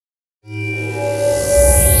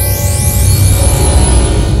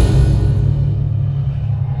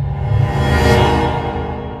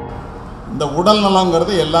உடல்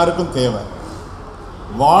நலங்கிறது எல்லாருக்கும் தேவை.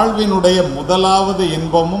 வாழ்வினுடைய முதலாவது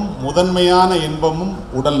இன்பமும் முதன்மையான இன்பமும்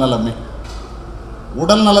உடல் நலமே.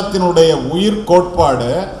 உடல் நலத்தினுடைய உயிர் கோட்பாடு,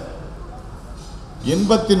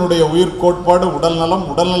 இன்பத்தினுடைய உயிர் கோட்பாடு உடல் நலம்,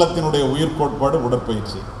 உடல் நலத்தினுடைய உயிர் கோட்பாடு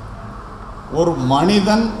உடற்பயிற்சி. ஒரு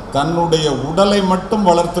மனிதன் தன்னுடைய உடலை மட்டும்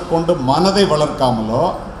வளர்த்து கொண்டு மனதை வளர்க்காமலோ,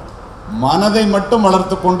 மனதை மட்டும்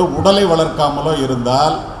வளர்த்து கொண்டு உடலை வளர்க்காமலோ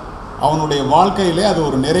இருந்தால் அவனுடைய வாழ்க்கையிலே அது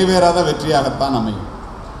ஒரு நிறைவேறாத வெற்றியாகத்தான் அமையும்.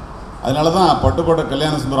 அதனால தான் பட்டுக்கோட்டை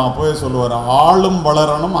கல்யாண சுந்தரம் அப்போவே சொல்லுவார், ஆளும்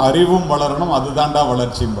வளரணும், அறிவும் வளரணும், அதுதான்டா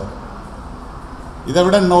வளர்ச்சிம்பார். இதை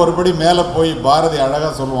விட இன்னொருபடி மேலே போய் பாரதி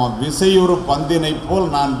அழகாக சொல்லுவான், விசையுறு பந்தினை போல்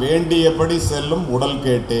நான் வேண்டியபடி செல்லும் உடல்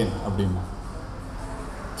கேட்டேன் அப்படிமா.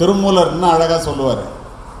 திருமூலர் இன்னும் அழகாக சொல்லுவார்,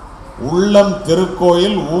 உள்ளம்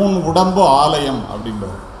திருக்கோயில் ஊன் உடம்பு ஆலயம்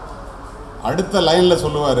அப்படிம்பார். அடுத்த லைனில்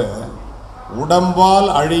சொல்லுவார், உடம்பால்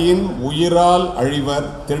அழியின் உயிரால் அழிவர்,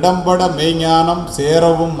 திடம்பட மெய்ஞானம்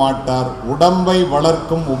சேரவும் மாட்டார், உடம்பை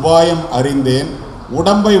வளர்க்கும் உபாயம் அறிந்தேன்,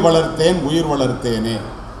 உடம்பை வளர்த்தேன் உயிர் வளர்த்தேனே.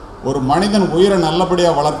 ஒரு மனிதன் உயிரை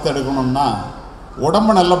நல்லபடியாக வளர்த்தெடுக்கணும்னா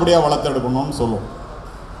உடம்பை நல்லபடியாக வளர்த்தெடுக்கணும்னு சொல்லுவோம்.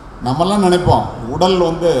 நம்மெல்லாம் நினைப்போம் உடல்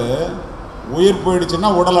உயிர் போயிடுச்சுன்னா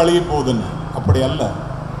உடல் அழுகி போகுதுன்னு. அப்படி அல்ல.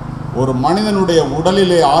 ஒரு மனிதனுடைய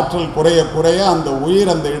உடலிலே ஆற்றல் குறைய குறைய அந்த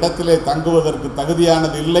உயிர் அந்த இடத்திலே தங்குவதற்கு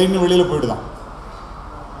தகுதியானது இல்லைன்னு வெளியில் போயிடுதான்.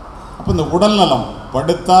 அப்போ இந்த உடல் நலம்,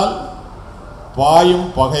 படுத்தால் பாயும்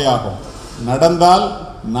பகையாகும், நடந்தால்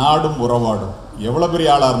நாடும் உறவாடும், எவ்வளோ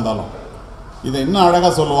பெரிய ஆளாக இருந்தாலும். இதை இன்னும்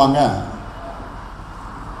அழகாக சொல்லுவாங்க,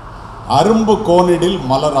 அரும்பு கோணிடில்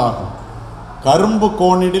மலராகும், கரும்பு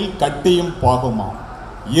கோணிடில் கட்டியும் பாகுமாம்,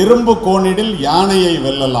 இரும்பு கோணிடில் யானையை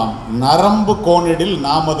வெல்லலாம், நரம்பு கோணிடில்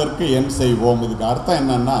நாம் அதற்கு என் செய்வோம். இதுக்கு அர்த்தம்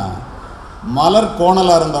என்னன்னா, மலர்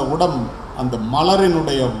கோணலாக இருந்தால் கூட அந்த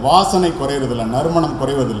மலரினுடைய வாசனை குறைவதில்லை, நறுமணம்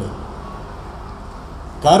குறைவதில்லை.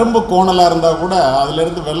 கரும்பு கோணலாக இருந்தால் கூட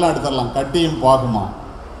அதிலிருந்து வெள்ளம் எடுத்துடலாம், கட்டியும் பாகுமா.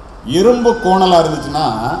 இரும்பு கோணலாக இருந்துச்சுன்னா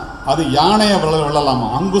அது யானையை வெல்லலாமா,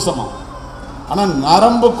 அங்குசமா. ஆனால்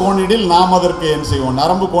நரம்பு கோணிடில் நாம் அதற்கு என் செய்வோம்.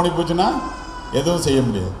 நரம்பு கோணி போச்சுன்னா எதுவும் செய்ய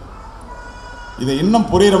முடியாது. இதை இன்னும்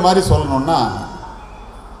புரிகிற மாதிரி சொல்லணும்னா,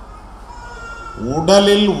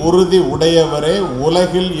 உடலில் உறுதி உடையவரே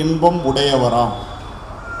உலகில் இன்பம் உடையவராம்,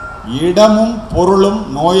 இடமும் பொருளும்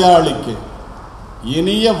நோயாளிக்கு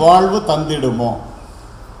இனிய வாழ்வு தந்திடுமோ,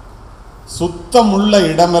 சுத்தமுள்ள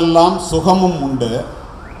இடமெல்லாம் சுகமும் உண்டு,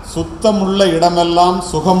 சுத்தமுள்ள இடமெல்லாம்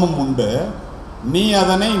சுகமும் உண்டு, நீ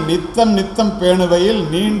அதனை நித்தம் நித்தம் பேணுவையில்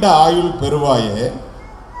நீண்ட ஆயுள் பெறுவாயே,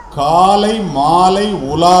 காலை மாலை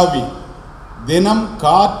உலாவி தினம்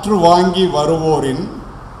காற்று வாங்கி வருவோரின்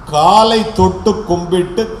காலை தொட்டு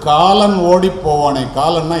கும்பிட்டு காலன் ஓடி போவானே.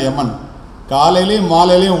 காலன்னா யமன். காலையிலையும்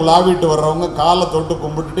மாலையிலையும் உலாவிட்டு வர்றவங்க காலை தொட்டு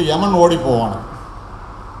கும்பிட்டுட்டு யமன் ஓடி போவானே.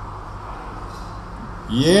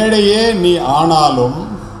 ஏழையே நீ ஆனாலும்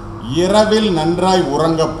இரவில் நன்றாய்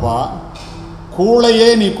உறங்கப்பா, கூளையே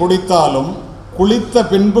நீ குடித்தாலும் குளித்த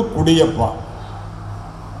பின்பு குடியப்பா,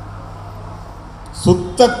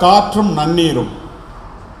 சுத்த காற்றும் நன்னீரும்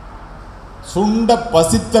சுண்ட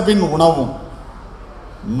பசித்தபின் உணவும்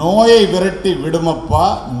நோயை விரட்டி விடுமப்பா,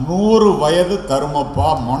 100 வயது தருமப்பா.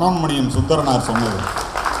 மனோன்மணியம் சுந்தரனார் சொன்னது.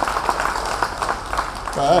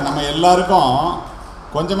 இப்போ நம்ம எல்லாருக்கும்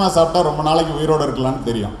கொஞ்சமாக சாப்பிட்டா ரொம்ப நாளைக்கு உயிரோடு இருக்கலான்னு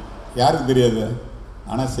தெரியும். யாருக்கு தெரியாது?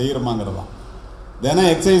 ஆனால் செய்கிறோமாங்கிறதான்.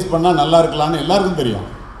 தினம் எக்ஸசைஸ் பண்ணால் நல்லா இருக்கலான்னு எல்லாருக்கும் தெரியும்.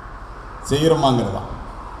 செய்கிறோமாங்கிறதான்.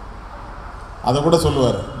 அதை கூட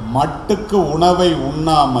சொல்லுவார், மட்டுக்கு உணவை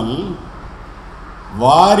உண்ணாமல்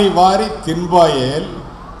வாரி வாரி தின்பாயேல்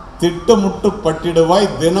திட்டுமுட்டு பட்டிடுவாய்,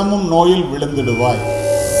 தினமும் நோயில் விழுந்திடுவாய்.